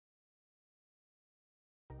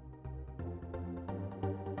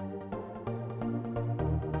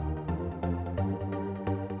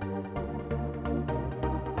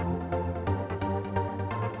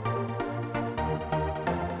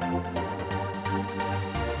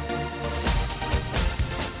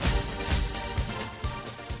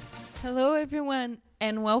Hello, everyone,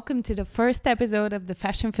 and welcome to the first episode of the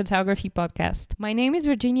Fashion Photography Podcast. My name is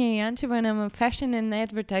Virginia Yancheva, and I'm a fashion and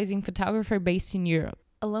advertising photographer based in Europe.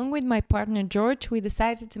 Along with my partner George, we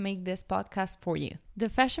decided to make this podcast for you. The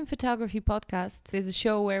Fashion Photography Podcast is a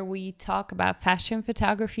show where we talk about fashion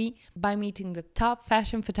photography by meeting the top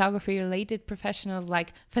fashion photography-related professionals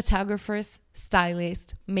like photographers,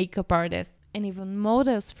 stylists, makeup artists, and even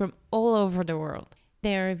models from all over the world.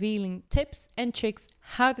 They are revealing tips and tricks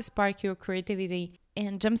how to spark your creativity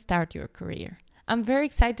and jumpstart your career. I'm very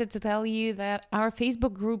excited to tell you that our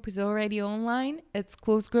Facebook group is already online. It's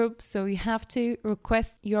closed group, so you have to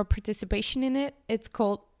request your participation in it. It's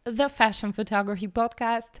called the Fashion Photography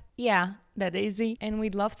Podcast. Yeah, that easy. And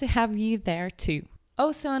we'd love to have you there too.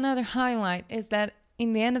 Also, another highlight is that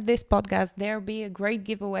in the end of this podcast, there'll be a great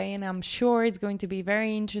giveaway, and I'm sure it's going to be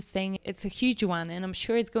very interesting. It's a huge one, and I'm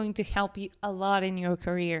sure it's going to help you a lot in your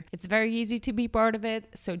career. It's very easy to be part of it,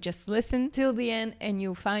 so just listen till the end and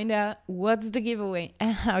you'll find out what's the giveaway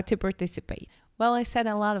and how to participate. Well, I said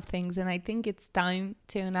a lot of things, and I think it's time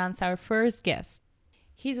to announce our first guest.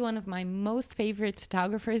 He's one of my most favorite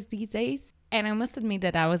photographers these days, and I must admit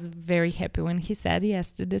that I was very happy when he said yes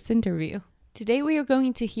to this interview. Today we are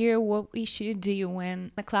going to hear what we should do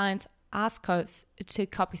when the clients ask us to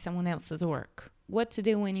copy someone else's work. What to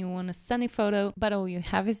do when you want a sunny photo, but all you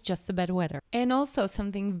have is just a bad weather. And also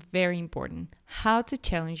something very important, how to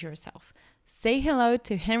challenge yourself. Say hello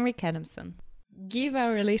to Henrik Adamsen. Give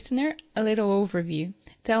our listener a little overview.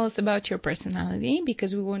 Tell us about your personality,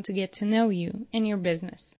 because we want to get to know you and your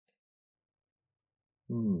business.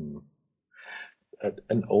 An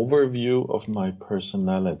overview of my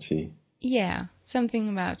personality. Yeah, something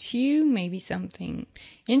about you, maybe something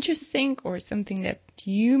interesting or something that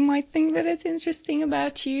you might think that it's interesting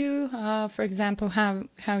about you. For example,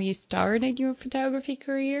 how you started your photography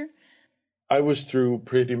career. I was through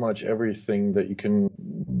pretty much everything that you can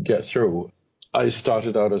get through. I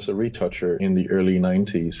started out as a retoucher in the early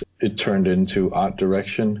 90s. It turned into art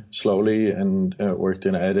direction slowly and worked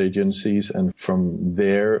in ad agencies. And from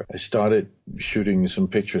there, I started shooting some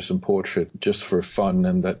pictures and portraits just for fun.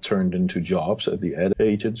 And that turned into jobs at the ad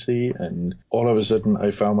agency. And all of a sudden,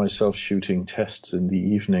 I found myself shooting tests in the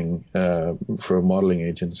evening for modeling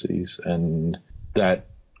agencies. And that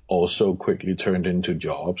also quickly turned into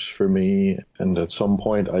jobs for me. And at some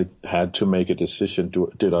point I had to make a decision.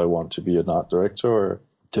 Did I want to be an art director or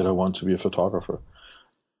did I want to be a photographer?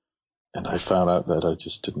 And I found out that I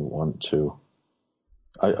just didn't want to.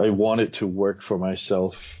 I wanted to work for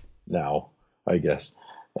myself now, I guess.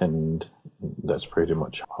 And that's pretty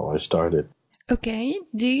much how I started. Okay,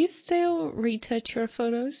 do you still retouch your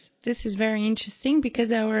photos? This is very interesting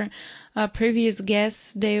because our previous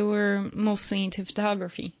guests, they were mostly into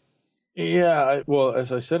photography. Yeah, well,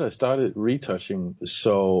 as I said, I started retouching,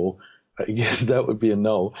 so I guess that would be a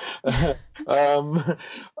no.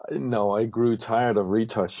 No, I grew tired of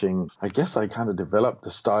retouching. I guess I kind of developed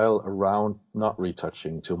a style around not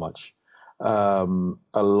retouching too much. A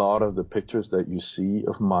lot of the pictures that you see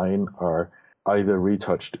of mine are either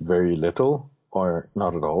retouched very little or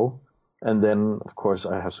not at all. And then, of course,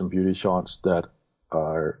 I have some beauty shots that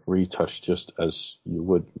are retouched just as you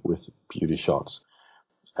would with beauty shots.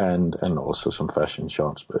 And also some fashion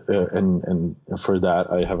shots, but and for that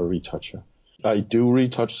I have a retoucher. I do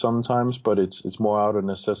retouch sometimes, but it's more out of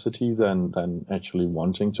necessity than actually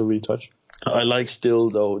wanting to retouch. I like still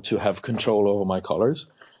though to have control over my colors,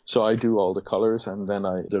 so I do all the colors, and then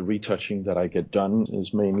the retouching that I get done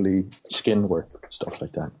is mainly skin work, stuff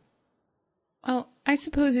like that. Well, I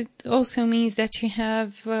suppose it also means that you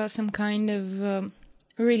have some kind of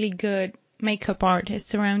really good makeup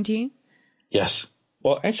artists around you. Yes.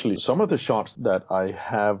 Well, actually, some of the shots that I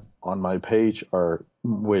have on my page are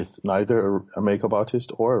with neither a makeup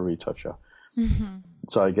artist or a retoucher. Mm-hmm.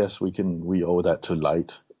 So I guess we owe that to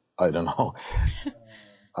light. I don't know.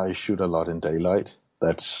 I shoot a lot in daylight.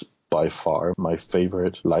 That's by far my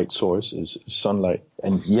favorite light source is sunlight.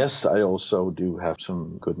 And yes, I also do have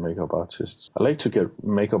some good makeup artists. I like to get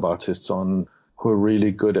makeup artists on who are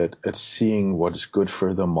really good at seeing what's good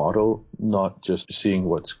for the model, not just seeing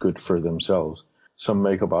what's good for themselves. Some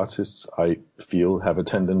makeup artists, I feel, have a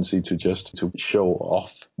tendency to show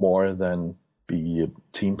off more than be a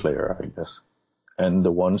team player, I guess. And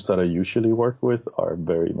the ones that I usually work with are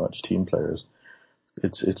very much team players.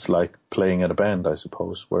 It's like playing in a band, I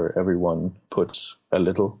suppose, where everyone puts a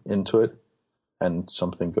little into it and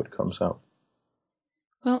something good comes out.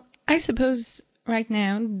 Well, I suppose right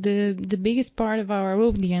now the biggest part of our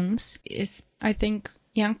audience is, I think,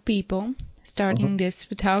 young people starting this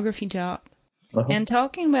photography job. And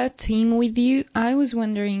talking about team with you, I was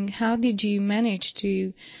wondering, how did you manage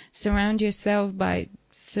to surround yourself by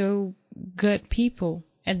so good people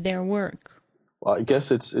at their work? Well, I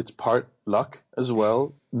guess it's part luck as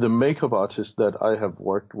well. The makeup artist that I have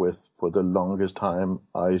worked with for the longest time,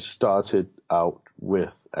 I started out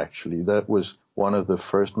with, actually. That was one of the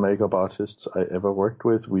first makeup artists I ever worked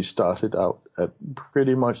with. We started out at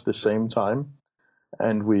pretty much the same time,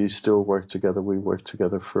 and we still work together. We worked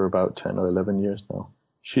together for about 10 or 11 years now.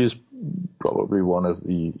 She is probably one of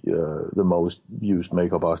the most used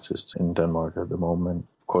makeup artists in Denmark at the moment.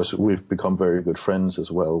 Of course, we've become very good friends as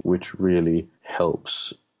well, which really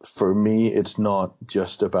helps. For me, it's not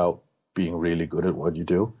just about being really good at what you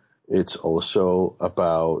do. It's also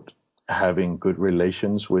about having good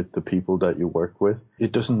relations with the people that you work with.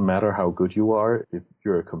 It doesn't matter how good you are. If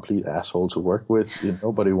you're a complete asshole to work with,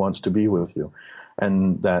 nobody wants to be with you.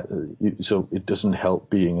 And so it doesn't help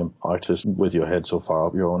being an artist with your head so far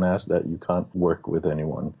up your own ass that you can't work with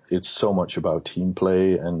anyone. It's so much about team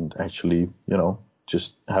play and actually,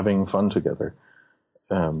 just having fun together.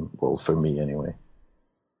 Well, for me anyway.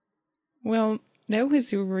 Well, that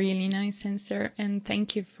was a really nice answer, and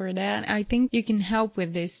thank you for that. I think you can help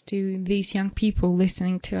with this to these young people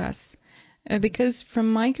listening to us. Because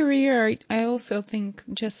from my career, I also think,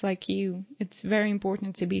 just like you, it's very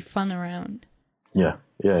important to be fun around. Yeah,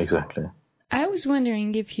 exactly. I was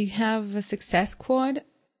wondering if you have a success quote.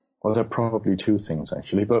 Well, there are probably two things,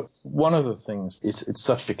 actually. But one of the things, it's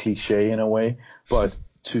such a cliche in a way, but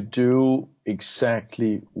to do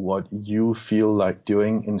exactly what you feel like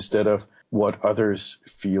doing instead of what others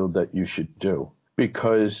feel that you should do.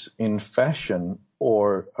 Because in fashion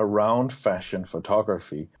or around fashion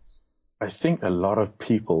photography, I think a lot of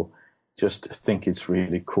people just think it's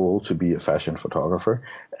really cool to be a fashion photographer,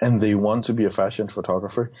 and they want to be a fashion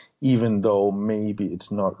photographer even though maybe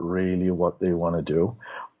it's not really what they want to do,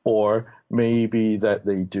 or maybe that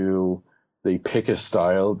they pick a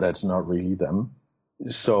style that's not really them.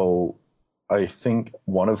 So I think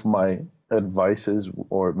one of my advices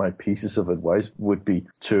or my pieces of advice would be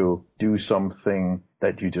to do something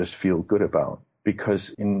that you just feel good about. Because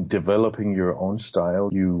in developing your own style,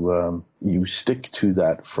 you stick to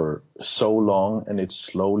that for so long and it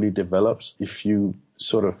slowly develops. If you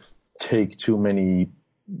sort of take too many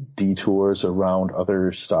detours around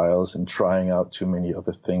other styles and trying out too many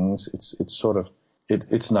other things,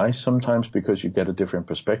 it's nice sometimes because you get a different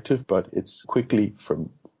perspective, but it's quickly, from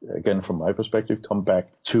my perspective, come back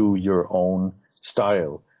to your own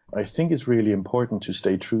style. I think it's really important to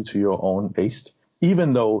stay true to your own taste.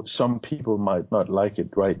 Even though some people might not like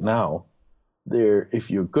it right now,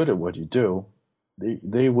 if you're good at what you do,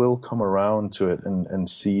 they will come around to it and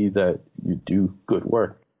see that you do good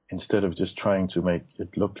work instead of just trying to make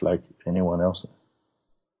it look like anyone else,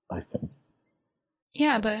 I think.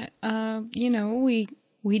 Yeah, but,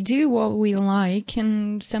 we do what we like,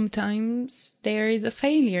 and sometimes there is a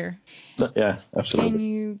failure. Yeah,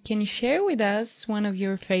 absolutely. Can you share with us one of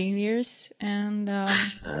your failures and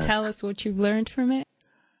tell us what you've learned from it?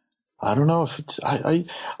 I don't know if it's, I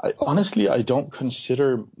honestly, I don't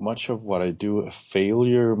consider much of what I do a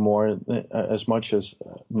failure more as much as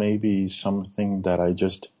maybe something that I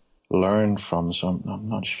just learned from I'm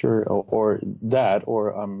not sure, or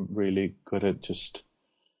I'm really good at just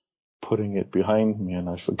putting it behind me and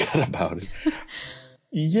I forget about it.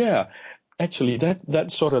 Yeah, actually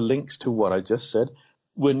that sort of links to what I just said.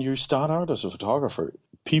 When you start out as a photographer,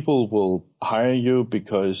 people will hire you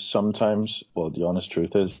because sometimes, well, the honest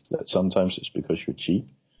truth is that sometimes it's because you're cheap.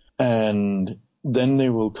 And then they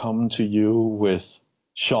will come to you with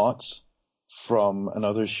shots from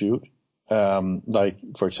another shoot. Like,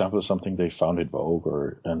 for example, something they found in Vogue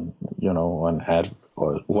or an ad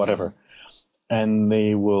or whatever. And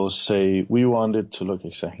they will say, we want it to look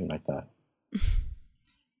exactly like that.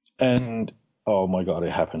 And, oh my God, it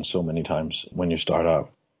happens so many times when you start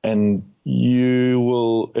out. And you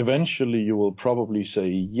will probably say,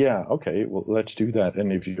 yeah, okay, well, let's do that.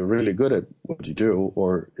 And if you're really good at what you do,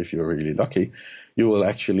 or if you're really lucky, you will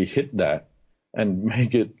actually hit that and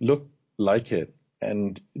make it look like it.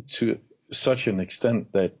 And to such an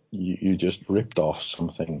extent that you just ripped off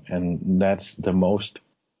something. And that's the most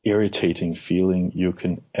irritating feeling you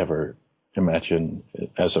can ever imagine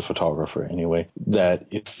as a photographer anyway, that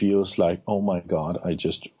it feels like, oh my God, I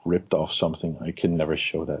just ripped off something. I can never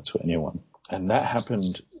show that to anyone. And that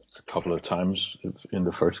happened a couple of times in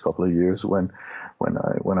the first couple of years when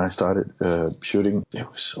I started shooting. It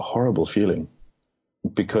was a horrible feeling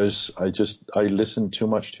because I listened too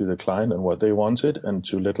much to the client and what they wanted and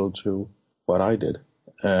too little to what I did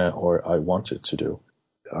or I wanted to do.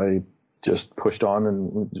 I just pushed on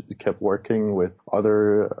and kept working with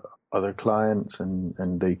other clients,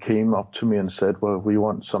 and they came up to me and said, well, we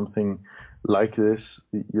want something like this.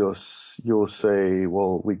 You'll say,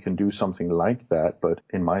 well, we can do something like that, but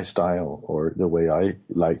in my style or the way I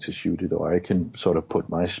like to shoot it, or I can sort of put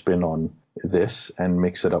my spin on this and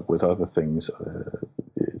mix it up with other things.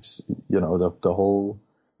 It's, the whole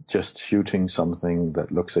just shooting something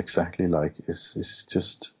that looks exactly like is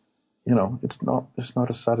just, it's not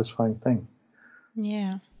a satisfying thing.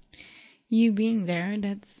 Yeah. You being there,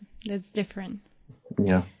 that's different.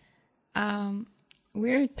 Yeah.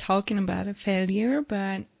 We're talking about a failure,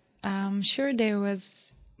 but I'm sure there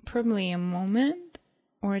was probably a moment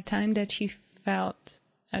or a time that you felt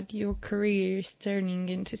that your career is turning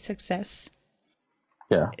into success.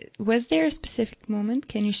 Yeah. Was there a specific moment?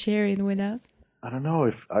 Can you share it with us? I don't know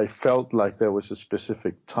if I felt like there was a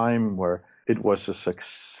specific time where it was a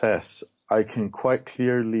success. I can quite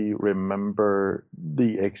clearly remember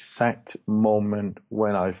the exact moment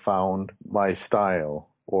when I found my style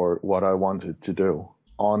or what I wanted to do.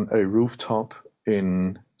 On a rooftop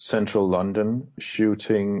in central London,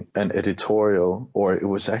 shooting an editorial, or it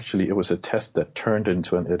was a test that turned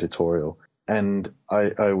into an editorial. And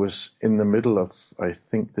I was in the middle of, I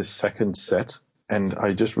think, the second set. And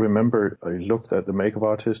I just remember I looked at the makeup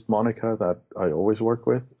artist, Monica, that I always work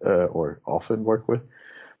with, or often work with,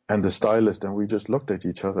 and the stylist, and we just looked at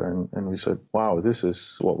each other and we said, wow, this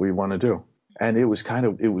is what we want to do. And it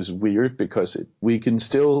was weird because we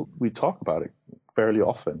talk about it fairly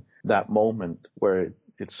often, that moment where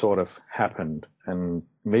it sort of happened, and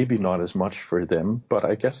maybe not as much for them, but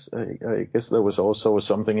I guess there was also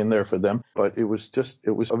something in there for them. But it was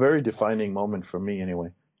a very defining moment for me anyway.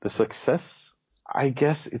 The success, I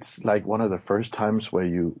guess it's like one of the first times where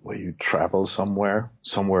you travel somewhere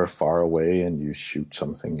far away and you shoot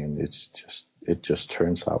something and it just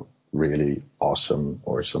turns out really awesome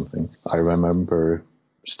or something. I remember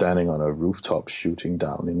standing on a rooftop shooting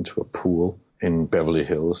down into a pool in Beverly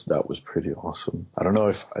Hills. That was pretty awesome. I don't know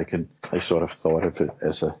if I sort of thought of it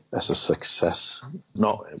as a success,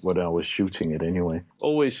 not when I was shooting it anyway.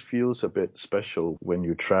 Always feels a bit special when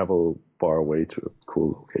you travel far away to a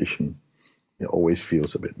cool location. It always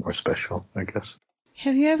feels a bit more special, I guess.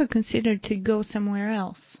 Have you ever considered to go somewhere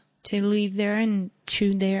else, to live there and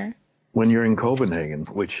shoot there? When you're in Copenhagen,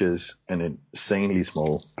 which is an insanely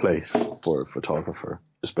small place for a photographer,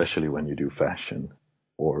 especially when you do fashion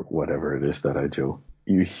or whatever it is that I do,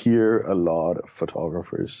 you hear a lot of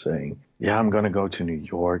photographers saying, yeah, I'm going to go to New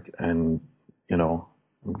York and,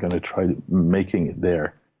 I'm going to try making it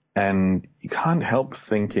there. And you can't help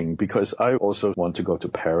thinking, because I also want to go to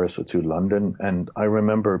Paris or to London. And I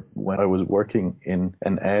remember when I was working in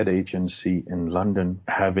an ad agency in London,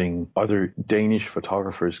 having other Danish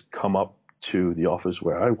photographers come up to the office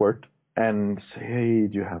where I worked and say, hey,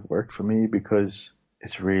 do you have work for me? Because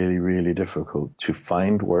it's really, really difficult to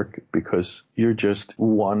find work because you're just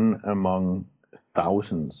one among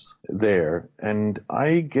thousands there. And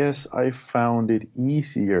I guess I found it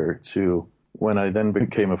easier to, when I then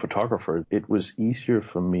became a photographer, it was easier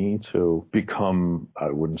for me to become, I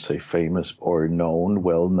wouldn't say famous or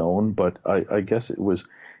well known, but I guess it was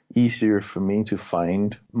easier for me to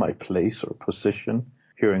find my place or position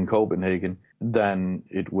here in Copenhagen than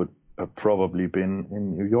it would have probably been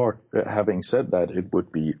in New York. Having said that, it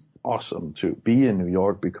would be awesome to be in New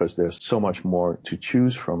York because there's so much more to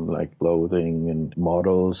choose from, like clothing and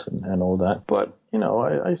models and all that. But,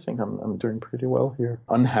 I think I'm doing pretty well here.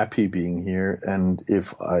 Unhappy being here. And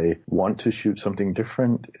if I want to shoot something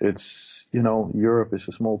different, it's, Europe is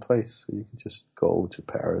a small place. So you can just go to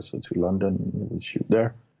Paris or to London and shoot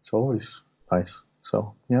there. It's always nice.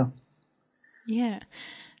 So, yeah. Yeah.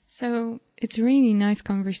 So it's a really nice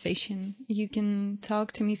conversation. You can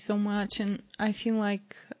talk to me so much and I feel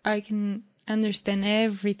like I can understand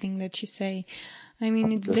everything that you say. I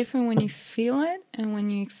mean, it's different when you feel it and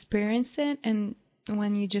when you experience it, and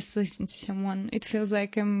when you just listen to someone. It feels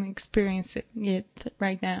like I'm experiencing it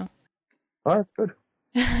right now. Oh, that's good.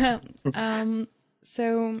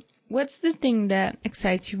 So what's the thing that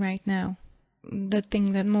excites you right now? The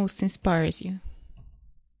thing that most inspires you?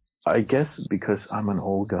 I guess because I'm an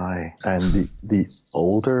old guy, and the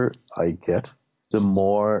older I get, the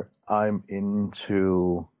more I'm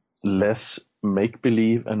into less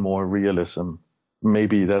make-believe and more realism.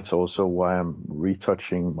 Maybe that's also why I'm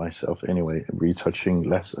retouching myself anyway, retouching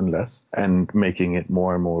less and less and making it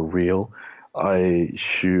more and more real. I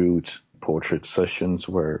shoot portrait sessions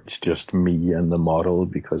where it's just me and the model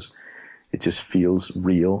because it just feels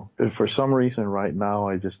real. For some reason right now,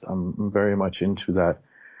 I'm very much into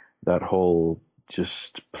that whole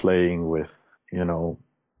just playing with,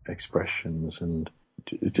 expressions and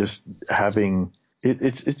just having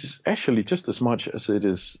it's actually just as much as it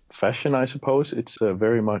is fashion, I suppose. It's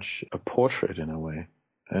very much a portrait in a way.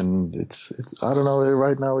 And it's I don't know,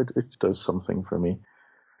 right now it does something for me.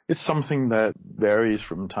 It's something that varies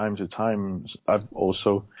from time to time. I've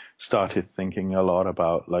also started thinking a lot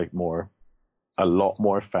about a lot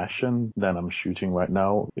more fashion than I'm shooting right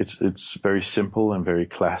now. It's very simple and very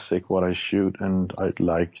classic what I shoot, and I'd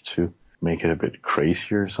like to make it a bit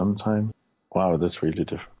crazier sometimes. Wow, that's really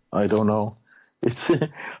different. I don't know. It's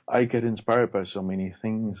I get inspired by so many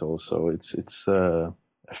things also. It's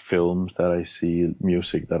films that I see,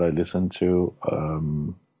 music that I listen to.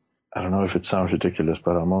 I don't know if it sounds ridiculous,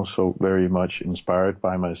 but I'm also very much inspired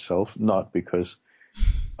by myself, not because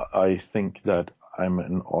I think that I'm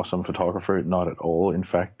an awesome photographer, not at all. In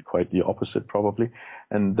fact, quite the opposite probably.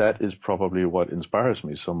 And that is probably what inspires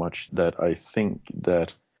me so much, that I think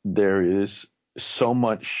that there is so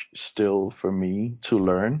much still for me to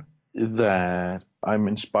learn, that I'm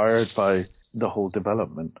inspired by the whole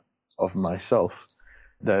development of myself,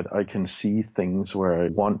 that I can see things where I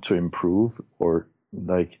want to improve, or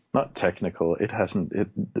not technical.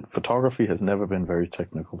 Photography has never been very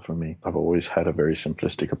technical for me. I've always had a very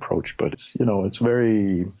simplistic approach, but it's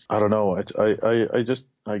very, I don't know.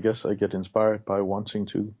 I guess I get inspired by wanting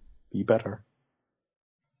to be better.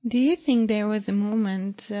 Do you think there was a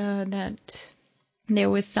moment that there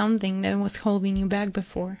was something that was holding you back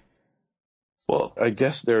before? Well, I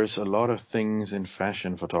guess there's a lot of things in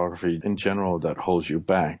fashion photography in general that holds you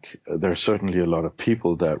back. There's certainly a lot of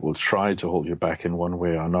people that will try to hold you back in one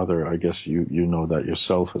way or another. I guess you know that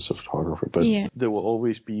yourself as a photographer, but yeah. There will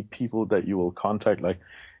always be people that you will contact, like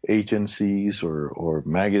agencies or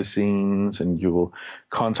magazines, and you will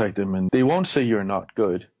contact them, and they won't say you're not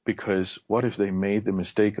good, because what if they made the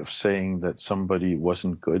mistake of saying that somebody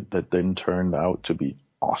wasn't good that then turned out to be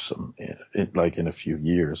awesome in a few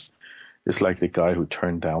years? It's like the guy who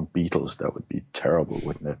turned down Beatles. That would be terrible,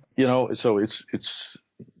 wouldn't it? So it's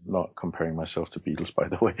not comparing myself to Beatles, by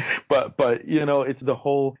the way, but it's the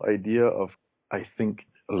whole idea of, I think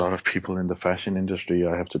a lot of people in the fashion industry,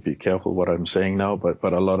 I have to be careful what I'm saying now,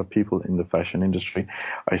 but a lot of people in the fashion industry,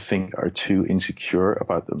 I think, are too insecure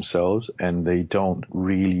about themselves, and they don't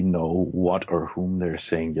really know what or whom they're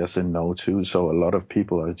saying yes and no to. So a lot of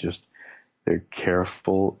people are they're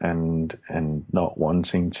careful and not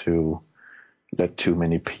wanting to let too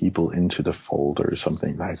many people into the fold or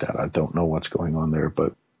something like that. I don't know what's going on there,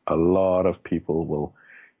 but a lot of people will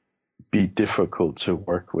be difficult to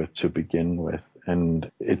work with to begin with, and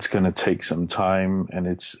it's going to take some time.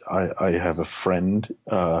 And I have a friend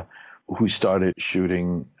who started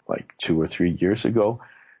shooting like 2 or 3 years ago.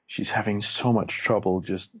 She's having so much trouble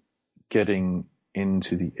just getting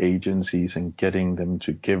into the agencies and getting them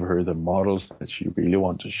to give her the models that she really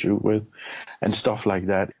wants to shoot with, and stuff like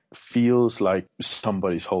that. Feels like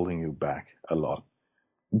somebody's holding you back a lot.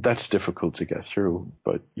 That's difficult to get through,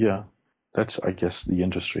 but yeah, that's, I guess, the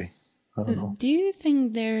industry. I don't know. Do you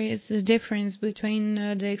think there is a difference between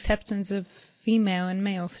the acceptance of female and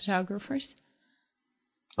male photographers?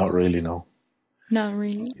 Not really, no. Not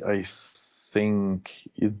really? I think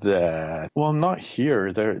that, well, not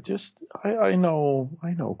here. They're just, I know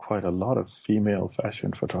quite a lot of female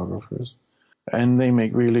fashion photographers, and they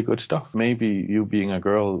make really good stuff. Maybe you being a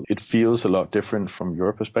girl, it feels a lot different from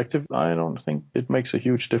your perspective. I don't think it makes a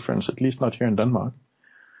huge difference, at least not here in Denmark.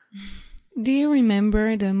 Do you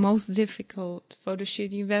remember the most difficult photo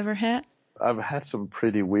shoot you've ever had? I've had some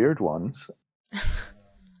pretty weird ones.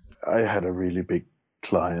 I had a really big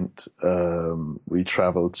client. We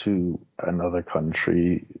traveled to another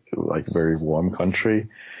country, like very warm country,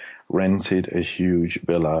 rented a huge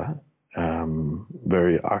villa,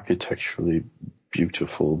 very architecturally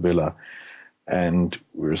beautiful villa, and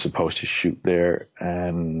we were supposed to shoot there,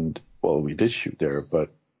 and well, we did shoot there, but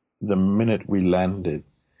the minute we landed,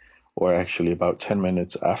 or actually about 10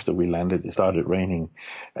 minutes after we landed, it started raining,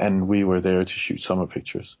 and we were there to shoot summer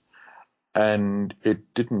pictures. And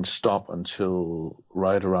it didn't stop until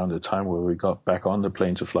right around the time where we got back on the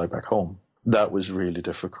plane to fly back home. That was really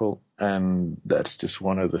difficult. And that's just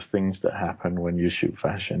one of the things that happen when you shoot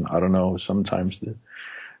fashion. I don't know, sometimes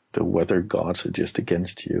the weather gods are just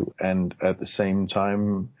against you. And at the same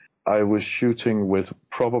time, I was shooting with,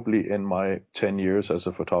 probably in my 10 years as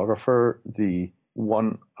a photographer, the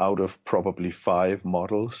 1 out of probably 5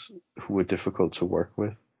 models who were difficult to work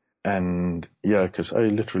with. And yeah, because I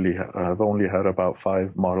literally have only had about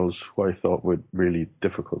 5 models who I thought were really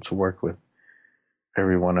difficult to work with.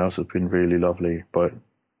 Everyone else has been really lovely, but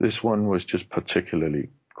this one was just particularly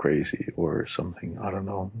crazy or something. I don't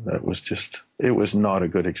know. It was not a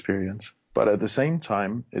good experience. But at the same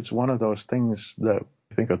time, it's one of those things that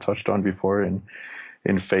I think I touched on before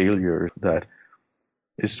in failure, that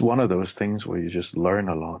it's one of those things where you just learn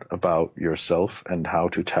a lot about yourself and how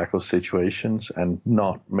to tackle situations and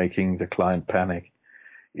not making the client panic,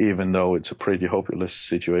 even though it's a pretty hopeless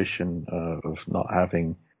situation of not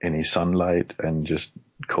having any sunlight and just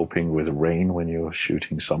coping with rain when you're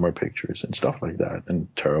shooting summer pictures and stuff like that,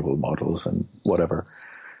 and terrible models and whatever.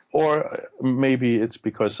 Or maybe it's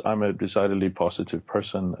because I'm a decidedly positive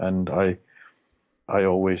person and I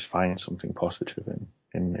always find something positive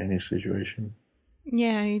in any situation.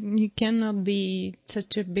 Yeah, you cannot be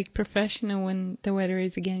such a big professional when the weather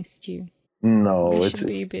is against you. No, You should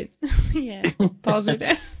be a bit,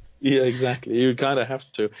 positive. Yeah, exactly. You kind of have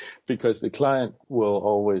to, because the client will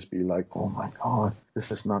always be like, oh my God,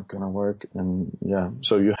 this is not going to work. And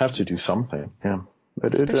so you have to do something. Yeah.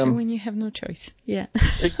 But especially when you have no choice. Yeah.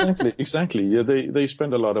 Exactly. Yeah, they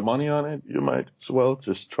spend a lot of money on it. You might as well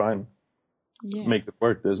just try and make it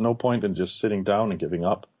work. There's no point in just sitting down and giving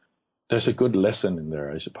up. There's a good lesson in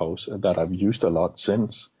there, I suppose, that I've used a lot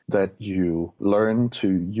since, that you learn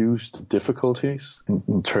to use the difficulties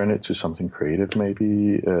and turn it to something creative.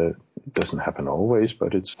 Maybe it doesn't happen always,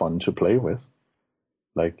 but it's fun to play with.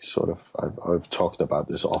 Like sort of, I've talked about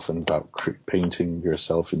this often, about painting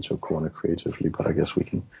yourself into a corner creatively, but I guess we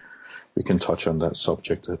can touch on that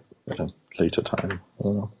subject at a later time. I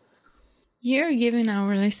don't know. You're giving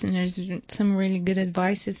our listeners some really good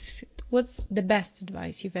advice. What's the best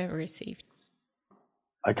advice you've ever received?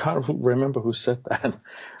 I can't remember who said that.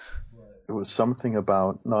 It was something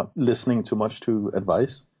about not listening too much to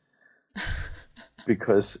advice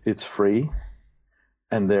because it's free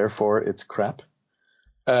and therefore it's crap.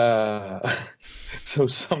 So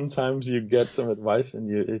sometimes you get some advice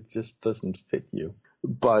and it just doesn't fit you.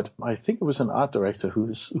 But I think it was an art director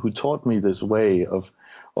who taught me this way of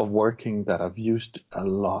working that I've used a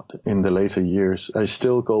lot in the later years. I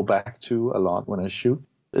still go back to a lot when I shoot.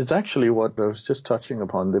 It's actually what I was just touching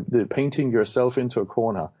upon, the painting yourself into a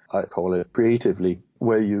corner, I call it, creatively,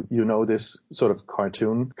 where you know this sort of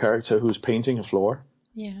cartoon character who's painting a floor.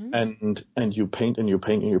 Yeah. And you paint and you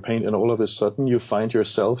paint and you paint, and all of a sudden you find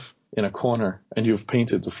yourself in a corner and you've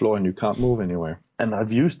painted the floor and you can't move anywhere. And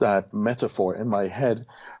I've used that metaphor in my head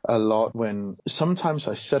a lot when sometimes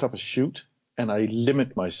I set up a shoot and I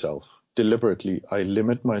limit myself deliberately. I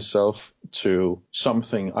limit myself to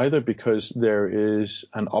something, either because there is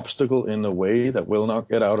an obstacle in the way that will not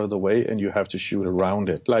get out of the way and you have to shoot around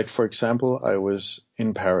it. Like, for example, I was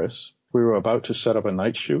in Paris. We were about to set up a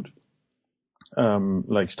night shoot.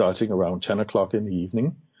 Like starting around 10 o'clock in the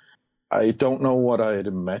evening. I don't know what I had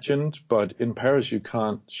imagined, but in Paris you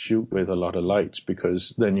can't shoot with a lot of lights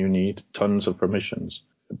because then you need tons of permissions.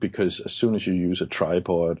 Because as soon as you use a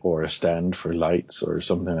tripod or a stand for lights or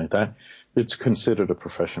something like that, it's considered a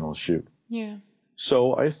professional shoot. Yeah.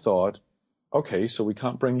 So I thought, okay, so we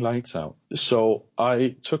can't bring lights out. So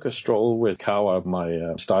I took a stroll with Kawa,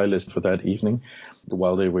 my stylist, for that evening.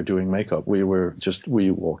 While they were doing makeup, we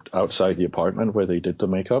walked outside the apartment where they did the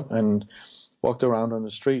makeup and walked around on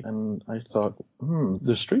the street. And I thought,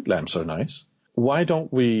 the street lamps are nice. Why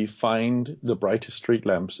don't we find the brightest street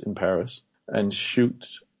lamps in Paris and shoot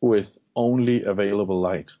with only available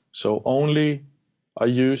light? So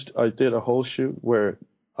I did a whole shoot where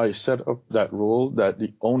I set up that rule that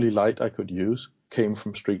the only light I could use came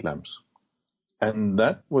from street lamps. And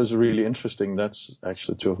that was really interesting. That's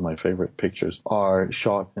actually two of my favorite pictures are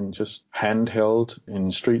shot in just handheld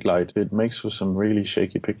in street light. It makes for some really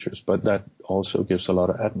shaky pictures, but that also gives a lot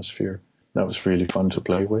of atmosphere. That was really fun to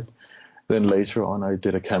play with. Then later on, I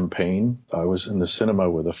did a campaign. I was in the cinema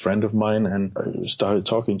with a friend of mine and I started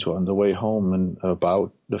talking to her on the way home and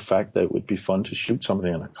about the fact that it would be fun to shoot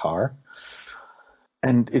something in a car.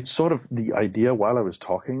 And it's sort of the idea while I was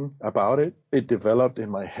talking about it, it developed in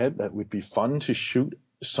my head that it would be fun to shoot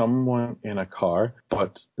someone in a car,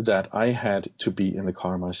 but that I had to be in the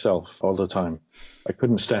car myself all the time. I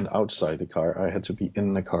couldn't stand outside the car. I had to be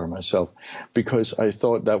in the car myself because I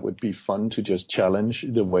thought that would be fun to just challenge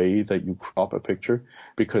the way that you crop a picture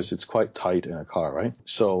because it's quite tight in a car, right?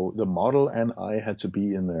 So the model and I had to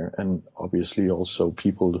be in there, and obviously also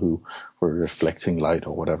people who were reflecting light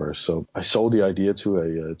or whatever. So I sold the idea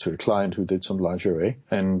to a client who did some lingerie,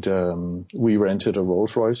 and we rented a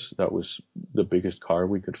Rolls Royce. That was the biggest car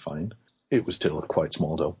we could find. It was still quite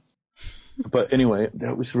small though. But anyway,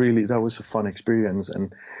 that was a fun experience,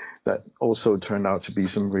 and that also turned out to be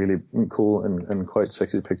some really cool and quite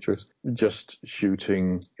sexy pictures. Just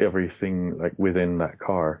shooting everything like within that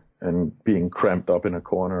car and being cramped up in a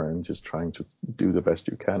corner and just trying to do the best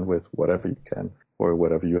you can with whatever you can or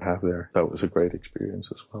whatever you have there. That was a great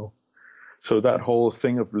experience as well. So that whole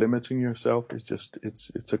thing of limiting yourself is just,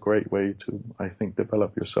 it's a great way to, I think,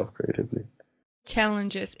 develop yourself creatively.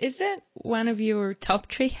 Challenges. Is it one of your top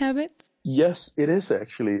 3 habits? Yes, it is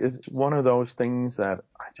actually. It's one of those things that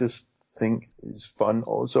I just think is fun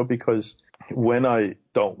also, because when I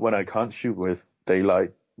can't shoot with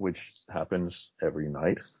daylight, which happens every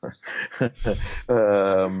night, I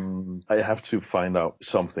have to find out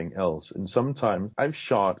something else. And sometimes I've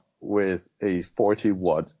shot with a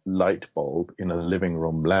 40-watt light bulb in a living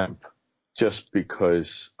room lamp just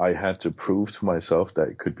because I had to prove to myself that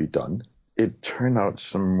it could be done. It turned out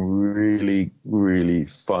some really, really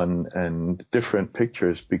fun and different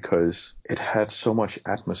pictures because it had so much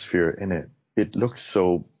atmosphere in it. It looked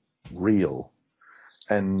so real.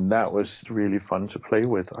 And that was really fun to play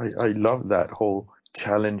with. I love that whole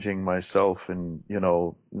challenging myself, and, you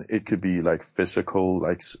know, it could be like physical,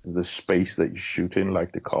 like the space that you shoot in,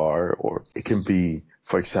 like the car, or it can be,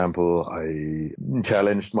 for example, I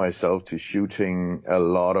challenged myself to shooting a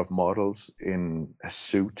lot of models in a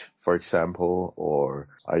suit, for example, or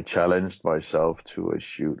I challenged myself to a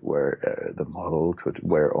shoot where the model could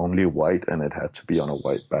wear only white and it had to be on a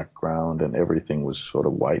white background and everything was sort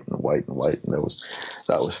of white and white and white, and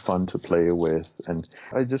that was fun to play with. And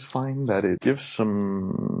I just find that it gives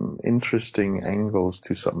some interesting angles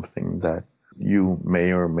to something that you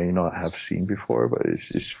may or may not have seen before, but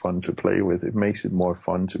it's fun to play with. It makes it more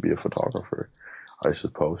fun to be a photographer, I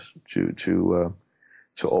suppose, to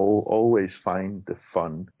always find the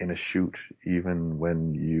fun in a shoot, even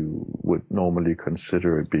when you would normally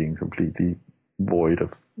consider it being completely void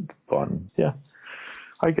of fun. Yeah,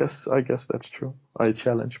 I guess that's true. I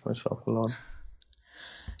challenge myself a lot.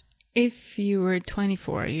 If you were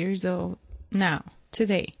 24 years old now,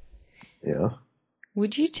 today, yeah,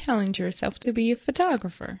 would you challenge yourself to be a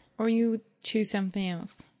photographer, or you would choose something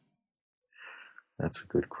else? That's a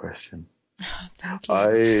good question. Thank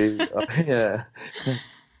you. Yeah,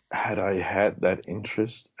 had I had that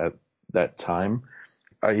interest at that time,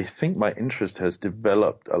 I think my interest has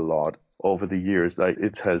developed a lot over the years. Like,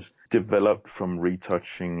 it has developed from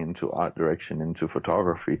retouching into art direction into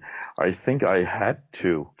photography. I think I had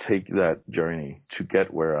to take that journey to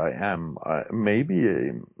get where I am.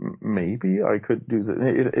 Maybe I could do that.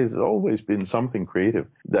 It has always been something creative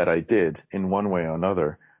that I did in one way or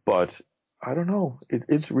another, but I don't know.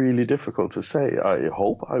 It's really difficult to say. I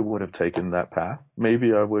hope I would have taken that path.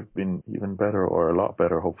 Maybe I would have been even better, or a lot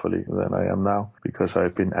better, hopefully, than I am now, because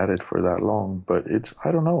I've been at it for that long. But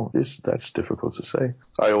I don't know. That's difficult to say.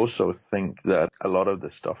 I also think that a lot of the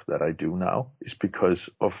stuff that I do now is because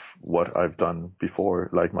of what I've done before.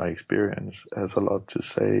 Like, my experience has a lot to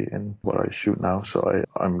say in what I shoot now. So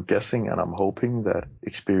I'm guessing and I'm hoping that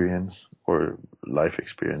experience, or life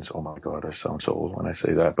experience, oh my God, I sound so old when I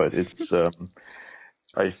say that, but it's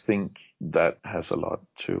I think that has a lot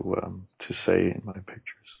to say in my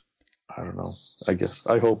pictures. I don't know.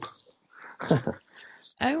 I hope.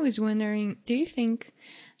 I was wondering, do you think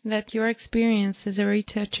that your experience as a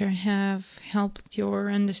retoucher have helped your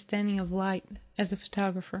understanding of light as a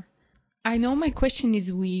photographer? I know my question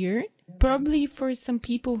is weird, probably for some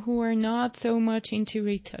people who are not so much into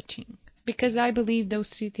retouching, because I believe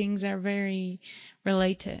those two things are very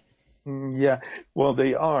related. Yeah, well,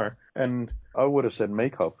 they are. And I would have said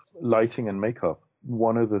makeup, lighting and makeup.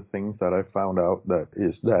 One of the things that I found out that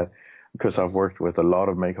because I've worked with a lot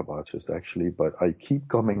of makeup artists actually, but I keep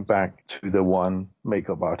coming back to the one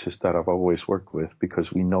makeup artist that I've always worked with,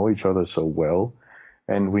 because we know each other so well.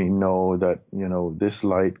 And we know that, you know, this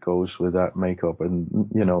light goes with that makeup. And,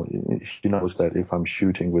 you know, she knows that if I'm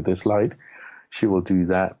shooting with this light, she will do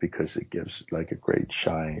that because it gives like a great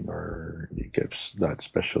shine, or it gives that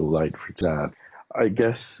special light for that. I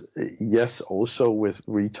guess, yes, also with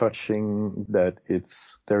retouching, that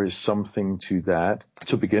there is something to that.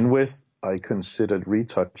 To begin with, I considered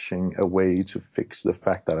retouching a way to fix the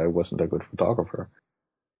fact that I wasn't a good photographer.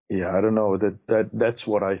 Yeah, I don't know, that's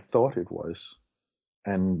what I thought it was.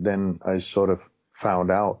 And then I sort of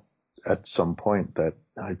found out at some point that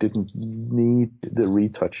I didn't need the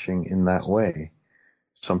retouching in that way.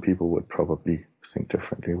 Some people would probably think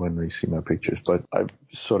differently when they see my pictures, but I've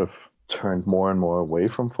sort of turned more and more away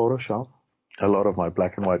from Photoshop. A lot of my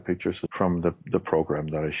black and white pictures are from the program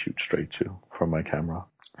that I shoot straight to from my camera.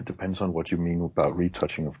 It depends on what you mean about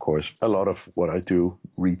retouching, of course. A lot of what I do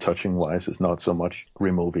retouching wise is not so much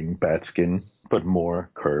removing bad skin, but more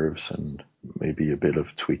curves and maybe a bit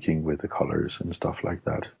of tweaking with the colors and stuff like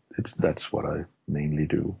that. That's what I mainly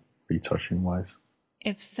do retouching wise.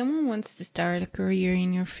 If someone wants to start a career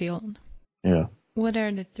in your field, yeah, what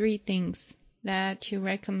are the 3 things that you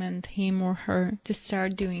recommend him or her to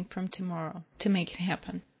start doing from tomorrow to make it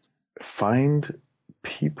happen? find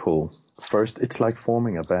people. First, it's like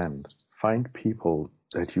forming a band. Find people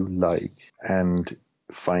that you like and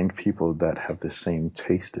find people that have the same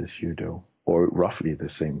taste as you do, or roughly the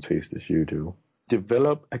same taste as you do.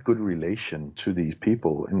 Develop a good relation to these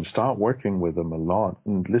people and start working with them a lot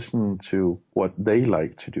and listen to what they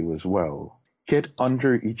like to do as well. Get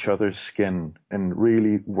under each other's skin and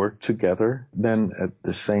really work together. Then at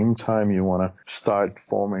the same time, you want to start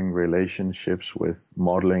forming relationships with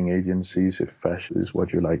modeling agencies if fashion is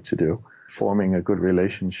what you like to do. Forming a good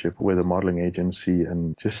relationship with a modeling agency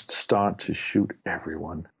and just start to shoot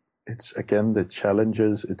everyone. It's again the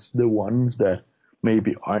challenges. It's the ones that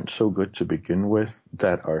maybe aren't so good to begin with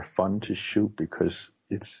that are fun to shoot because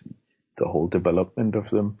it's the whole development of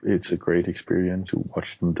them. It's a great experience to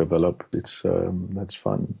watch them develop. It's that's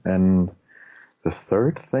fun. And the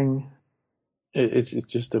third thing, it's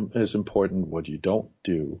just as important what you don't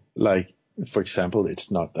do. Like, for example,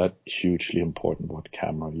 it's not that hugely important what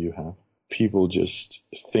camera you have. People just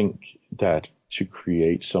think that to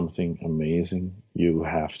create something amazing, you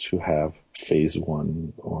have to have Phase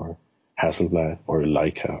 1 or Hasselblad or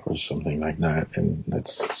Leica or something like that. And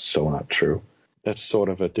that's so not true. That's sort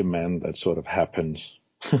of a demand that sort of happens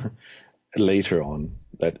later on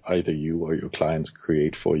that either you or your clients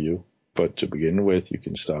create for you. But to begin with, you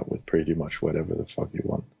can start with pretty much whatever the fuck you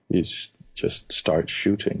want. You just start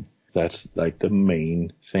shooting. That's like the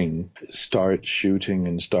main thing. Start shooting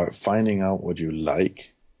and start finding out what you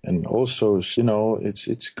like. And also, you know,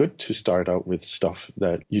 it's good to start out with stuff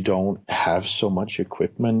that you don't have so much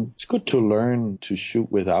equipment. It's good to learn to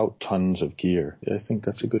shoot without tons of gear. I think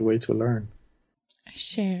that's a good way to learn. I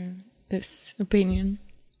share this opinion.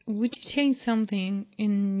 Would you change something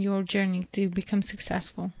in your journey to become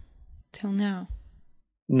successful till now?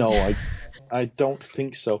 No, I don't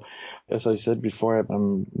think so. As I said before,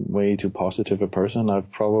 I'm way too positive a person.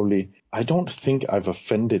 I don't think I've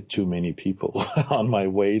offended too many people on my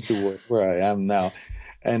way to where I am now.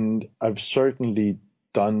 And I've certainly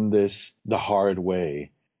done this the hard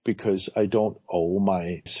way because I don't owe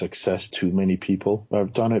my success to many people.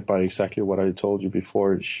 I've done it by exactly what I told you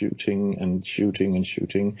before, shooting and shooting and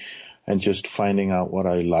shooting and just finding out what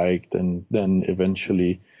I liked. And then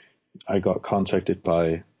eventually I got contacted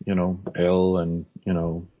by, Elle and,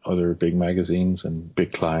 other big magazines and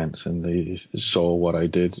big clients, and they saw what I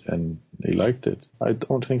did and they liked it. I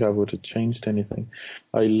don't think I would have changed anything.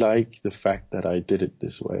 I like the fact that I did it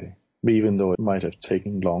this way, even though it might have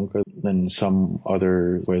taken longer than some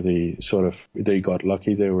other where they got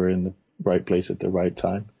lucky. They were in the right place at the right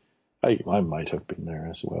time. I might have been there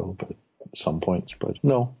as well, but at some points, but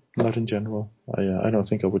no, not in general. I don't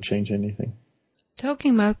think I would change anything.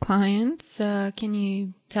 Talking about clients, can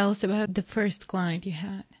you tell us about the first client you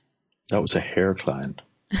had? That was a hair client.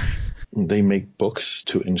 They make books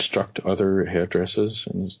to instruct other hairdressers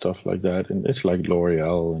and stuff like that. And it's like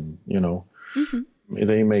L'Oreal and,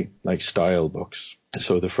 They make like style books.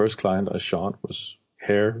 So the first client I shot was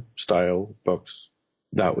hair style books.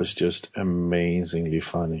 That was just amazingly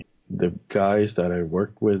funny. The guys that I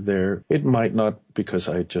worked with there, it might not, because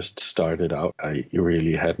I just started out, I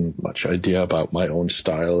really hadn't much idea about my own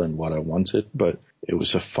style and what I wanted, but it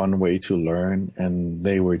was a fun way to learn, and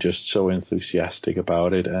they were just so enthusiastic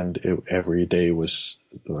about it, and every day was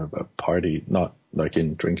a party, not like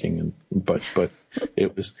in drinking, but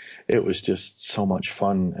it was just so much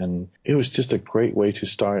fun, and it was just a great way to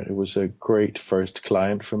start. It was a great first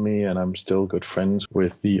client for me, and I'm still good friends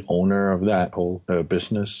with the owner of that whole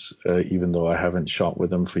business, even though I haven't shot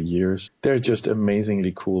with them for years. They're just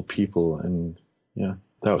amazingly cool people, and yeah.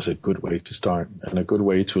 That was a good way to start and a good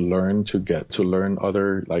way to learn, to get to learn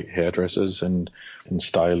other like hairdressers and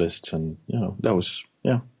stylists. And, that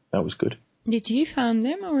was good. Did you find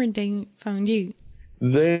them or they found you?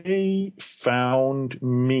 They found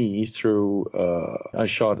me through, I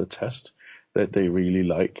shot a test that they really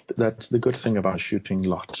liked. That's the good thing about shooting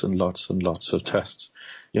lots and lots and lots of tests.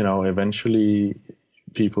 Eventually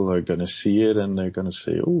people are going to see it and they're going to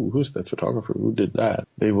say, oh, who's that photographer? Who did that?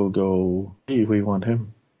 They will go, hey, we want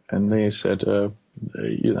him. And they said, I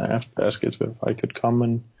have to ask if I could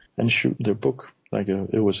come and shoot their book.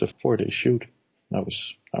 It was a 4-day shoot. That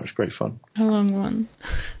was great fun. A long one.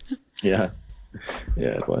 Yeah,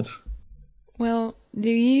 it was. Well, do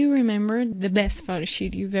you remember the best photo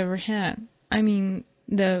shoot you've ever had? I mean,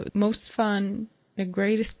 the most fun, the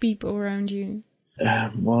greatest people around you.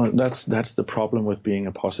 Well, that's the problem with being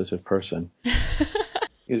a positive person.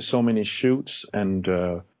 There's so many shoots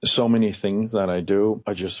and so many things that I do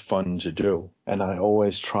are just fun to do. And I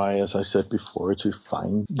always try, as I said before, to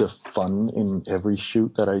find the fun in every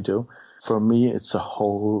shoot that I do. For me, it's a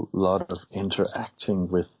whole lot of interacting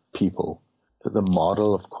with people. The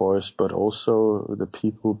model, of course, but also the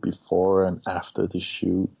people before and after the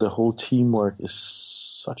shoot. The whole teamwork is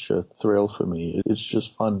such a thrill for me. It's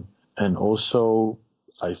just fun. And also,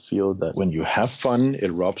 I feel that when you have fun,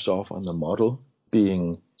 it rubs off on the model.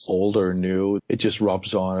 Being old or new, it just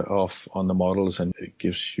rubs off on the models, and it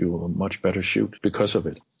gives you a much better shoot because of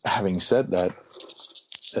it. Having said that,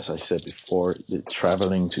 as I said before,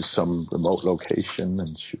 traveling to some remote location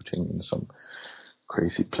and shooting in some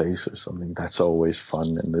crazy place or something, that's always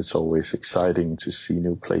fun, and it's always exciting to see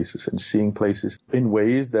new places and seeing places in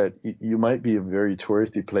ways that you might be a very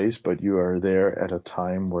touristy place, but you are there at a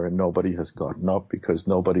time where nobody has gotten up, because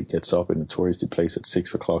nobody gets up in a touristy place at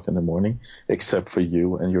 6 o'clock in the morning except for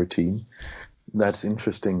you and your team. That's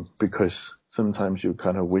interesting, because sometimes you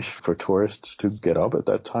kind of wish for tourists to get up at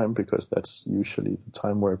that time, because that's usually the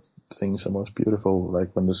time where things are most beautiful,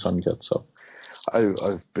 like when the sun gets up.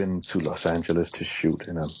 I've been to Los Angeles to shoot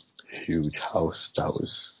in a huge house. That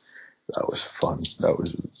was fun. That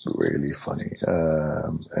was really funny.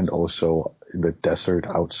 And also in the desert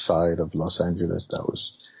outside of Los Angeles, that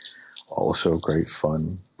was also great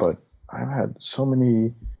fun. But I've had so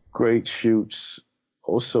many great shoots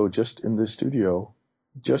also just in the studio,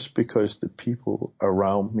 just because the people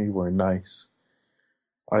around me were nice.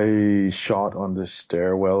 I shot on the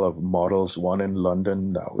stairwell of Models 1 in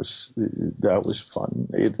London. That was fun.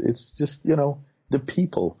 It's just, the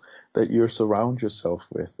people that you surround yourself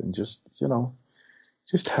with, and just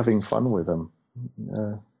having fun with them.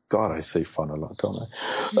 God, I say fun a lot, don't I?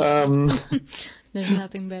 There's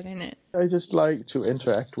nothing bad in it. I just like to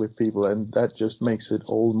interact with people, and that just makes it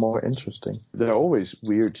all more interesting. There are always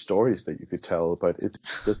weird stories that you could tell, but it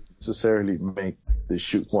doesn't necessarily make the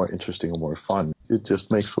shoot more interesting or more fun. It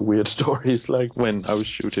just makes for weird stories, like when I was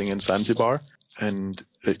shooting in Zanzibar, and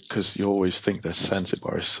because you always think that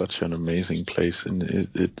Zanzibar is such an amazing place, and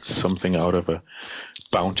it's something out of a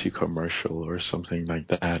Bounty commercial or something like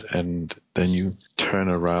that, and then you turn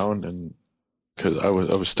around, and because I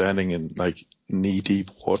was standing in like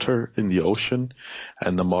knee-deep water in the ocean,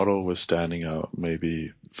 and the model was standing out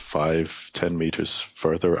maybe 5-10 meters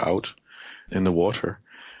further out in the water,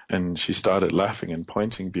 and she started laughing and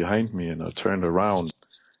pointing behind me, and I turned around,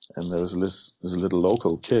 and there was a little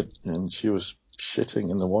local kid, and she was shitting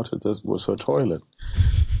in the water. That was her toilet.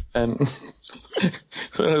 And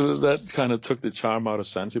so that kind of took the charm out of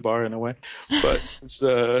Zanzibar in a way, but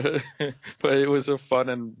but it was a fun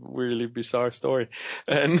and really bizarre story,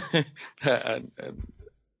 and yeah,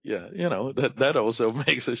 that also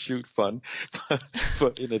makes a shoot fun,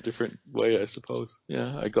 but in a different way, I suppose.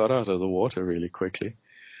 Yeah, I got out of the water really quickly.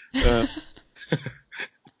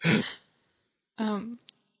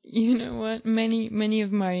 You know what? Many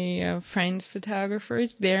of my friends,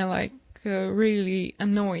 photographers, they're like really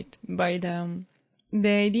annoyed by the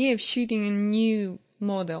idea of shooting a new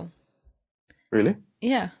model. Really?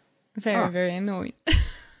 Yeah, very annoyed.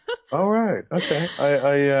 All right. Okay.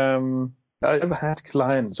 I've had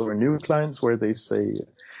clients or new clients where they say,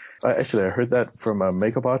 I heard that from a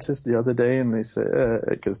makeup artist the other day, and they said,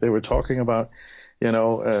 because they were talking about,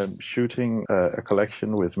 shooting a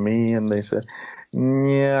collection with me, and they said,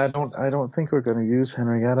 yeah, I don't think we're going to use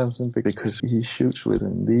Henrik Adamsen because he shoots with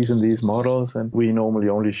these and these models, and we normally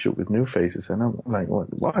only shoot with new faces. And I'm like,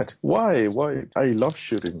 what? Why? I love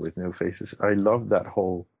shooting with new faces. I love that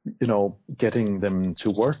whole, getting them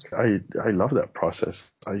to work. I love that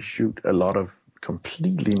process. I shoot a lot of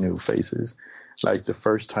completely new faces, like the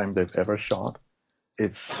first time they've ever shot.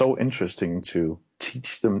 It's so interesting to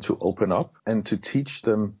teach them to open up, and to teach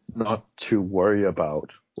them not to worry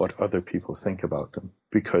about what other people think about them,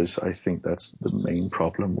 because I think that's the main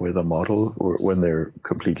problem with a model, or when they're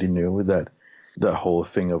completely new, that the whole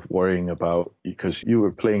thing of worrying about, because you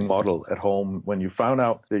were playing model at home, when you found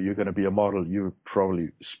out that you're going to be a model, you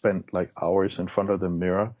probably spent like hours in front of the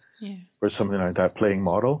mirror, or something like that, playing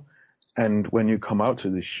model. And when you come out to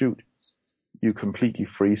the shoot, you completely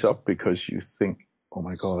freeze up, because you think, oh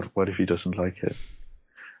my God, what if he doesn't like it?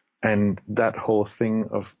 And that whole thing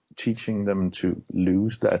of teaching them to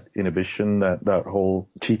lose that inhibition, that whole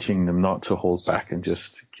teaching them not to hold back and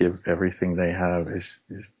just give everything they have,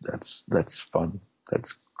 that's fun.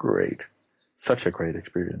 That's great. Such a great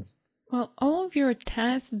experience. Well, all of your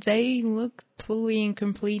tasks, they look totally and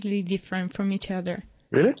completely different from each other.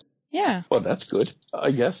 Really? Yeah. Well, that's good,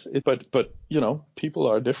 I guess. But people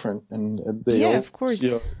are different, and they of course.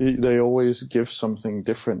 They always give something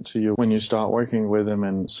different to you when you start working with them.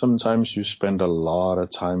 And sometimes you spend a lot of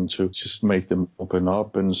time to just make them open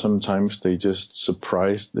up, and sometimes they just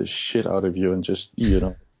surprise the shit out of you and just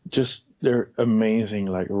just they're amazing,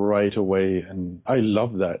 like right away. And I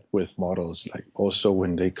love that with models. Like also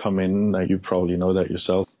when they come in, like you probably know that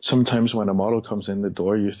yourself. Sometimes when a model comes in the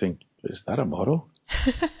door, you think, is that a model?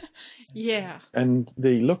 Yeah. And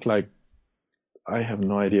they look like, I have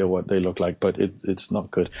no idea what they look like, but it's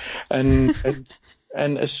not good. And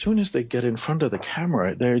and as soon as they get in front of the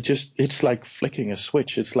camera, it's like flicking a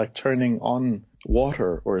switch. It's like turning on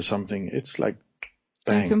water or something. It's like,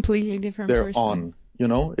 bang, a completely different they're person. on. You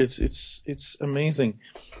know, it's amazing.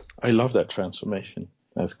 I love that transformation.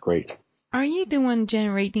 That's great. Are you the one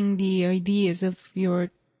generating the ideas of your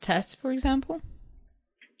tests, for example?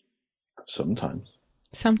 Sometimes.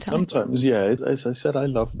 Sometimes, yeah. As I said, I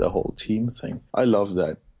love the whole team thing. I love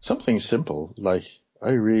that. Something simple, like I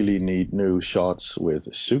really need new shots with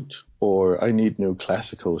a suit, or I need new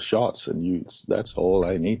classical shots, and that's all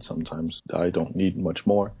I need sometimes. I don't need much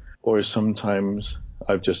more. Or sometimes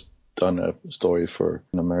I've just done a story for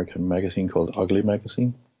an American magazine called Ugly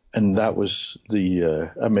Magazine. And that was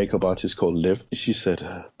a makeup artist called Liv. She said,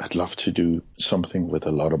 I'd love to do something with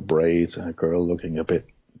a lot of braids and a girl looking a bit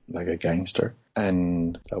like a gangster.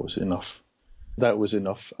 And that was enough. That was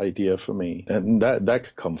enough idea for me. And that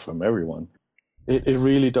could come from everyone. It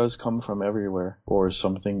really does come from everywhere. Or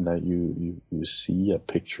something that you see a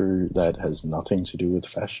picture that has nothing to do with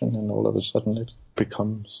fashion, and all of a sudden it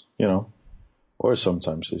becomes, or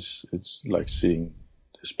sometimes it's like seeing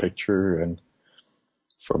this picture and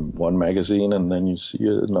from one magazine, and then you see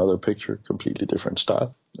another picture, completely different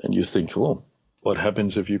style, and you think, well, what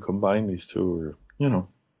happens if you combine these two,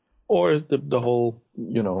 or the whole,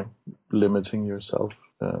 limiting yourself,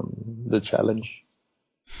 the challenge.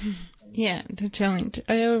 Yeah, the challenge.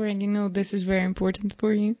 I already know this is very important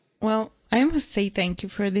for you. Well, I must say thank you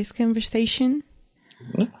for this conversation.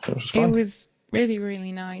 Yeah, it was fun. It was really,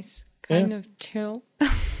 really nice. Kind of chill.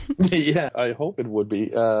 Yeah, I hope it would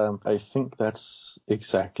be. I think that's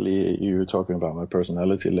exactly, you were talking about my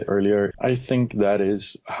personality earlier. I think that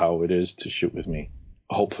is how it is to shoot with me.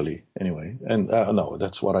 Hopefully, anyway. And no,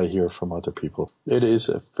 that's what I hear from other people. It is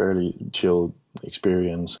a fairly chill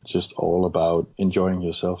experience, just all about enjoying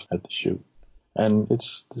yourself at the shoot. And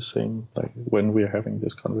it's the same like when we're having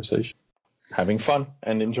this conversation. Having fun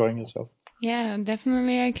and enjoying yourself. Yeah,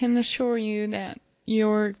 definitely. I can assure you that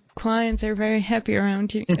your clients are very happy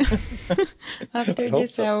around you. After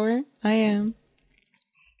this hour, I am.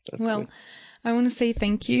 That's well, good. I want to say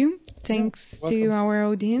thank you. Thanks to our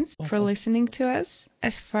audience for listening to us.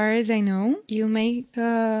 As far as I know, you make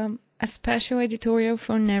a special editorial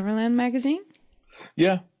for Neverland magazine?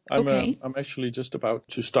 Yeah. Okay. I'm actually just about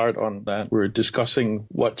to start on that. We're discussing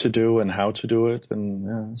what to do and how to do it,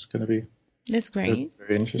 and it's going to be... That's great.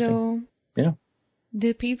 Very interesting. So, yeah.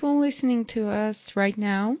 The people listening to us right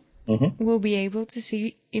now will be able to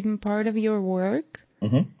see even part of your work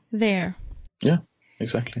there. Yeah,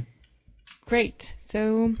 exactly. Great.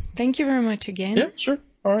 So thank you very much again. Yeah, sure.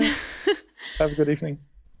 All right. Have a good evening.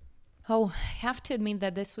 Oh, I have to admit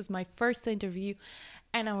that this was my first interview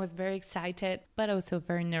and I was very excited, but also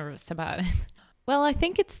very nervous about it. Well, I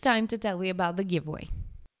think it's time to tell you about the giveaway.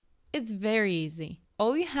 It's very easy.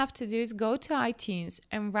 All you have to do is go to iTunes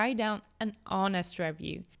and write down an honest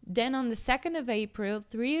review. Then on the 2nd of April,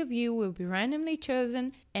 3 of you will be randomly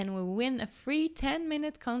chosen and will win a free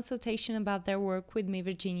 10-minute consultation about their work with me,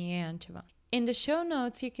 Virginia Antova. In the show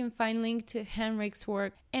notes, you can find a link to Henrik's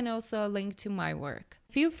work and also a link to my work.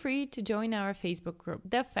 Feel free to join our Facebook group,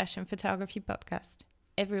 the Fashion Photography Podcast.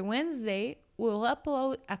 Every Wednesday, we'll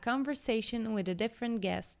upload a conversation with a different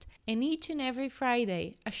guest, and each and every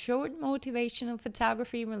Friday, a short motivational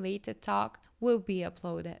photography-related talk will be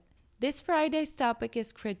uploaded. This Friday's topic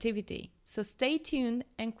is creativity, so stay tuned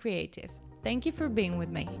and creative. Thank you for being with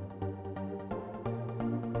me.